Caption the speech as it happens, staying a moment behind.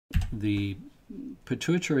The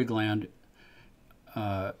pituitary gland,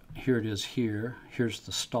 here it is here. Here's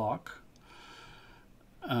the stalk.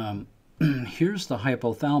 Here's the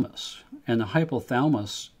hypothalamus. And the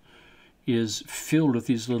hypothalamus is filled with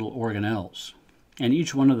these little organelles. And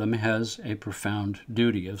each one of them has a profound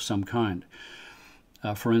duty of some kind.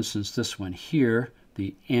 For instance, this one here,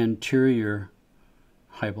 the anterior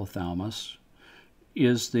hypothalamus,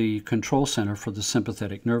 is the control center for the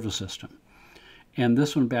sympathetic nervous system. And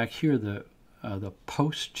this one back here, the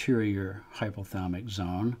posterior hypothalamic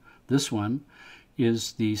zone, this one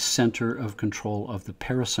is the center of control of the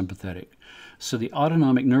parasympathetic. So the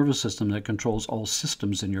autonomic nervous system that controls all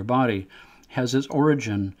systems in your body has its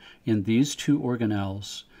origin in these two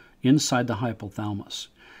organelles inside the hypothalamus.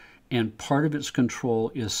 And part of its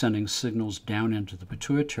control is sending signals down into the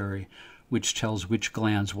pituitary, which tells which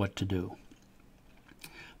glands what to do.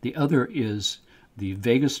 The other is the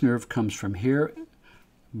vagus nerve comes from here,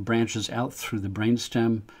 branches out through the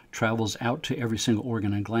brainstem, travels out to every single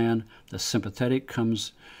organ and gland. The sympathetic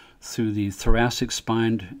comes through the thoracic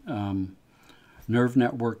spine nerve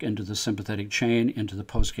network into the sympathetic chain, into the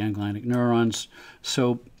postganglionic neurons.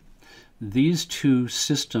 So these two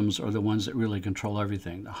systems are the ones that really control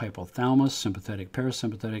everything: the hypothalamus, sympathetic,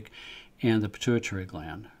 parasympathetic, and the pituitary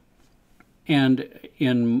gland. And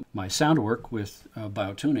in my sound work with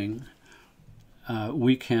biotuning,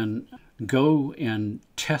 we can go and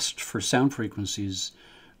test for sound frequencies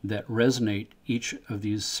that resonate each of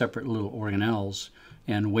these separate little organelles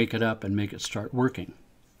and wake it up and make it start working.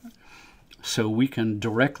 So we can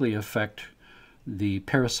directly affect the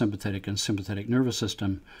parasympathetic and sympathetic nervous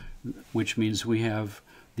system, which means we have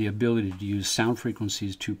the ability to use sound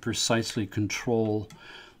frequencies to precisely control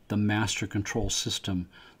the master control system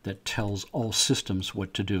that tells all systems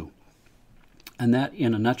what to do. And that,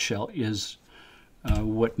 in a nutshell, is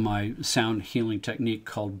what my sound healing technique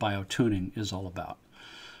called biotuning is all about.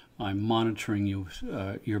 I'm monitoring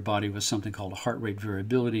your body with something called heart rate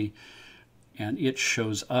variability, and it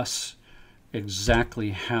shows us exactly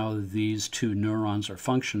how these two neurons are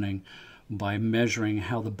functioning by measuring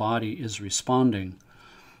how the body is responding.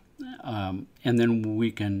 And then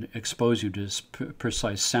we can expose you to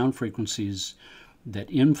precise sound frequencies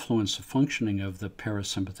that influence the functioning of the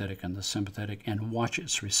parasympathetic and the sympathetic, and watch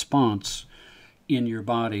its response in your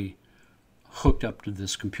body hooked up to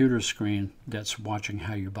this computer screen that's watching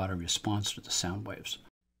how your body responds to the sound waves.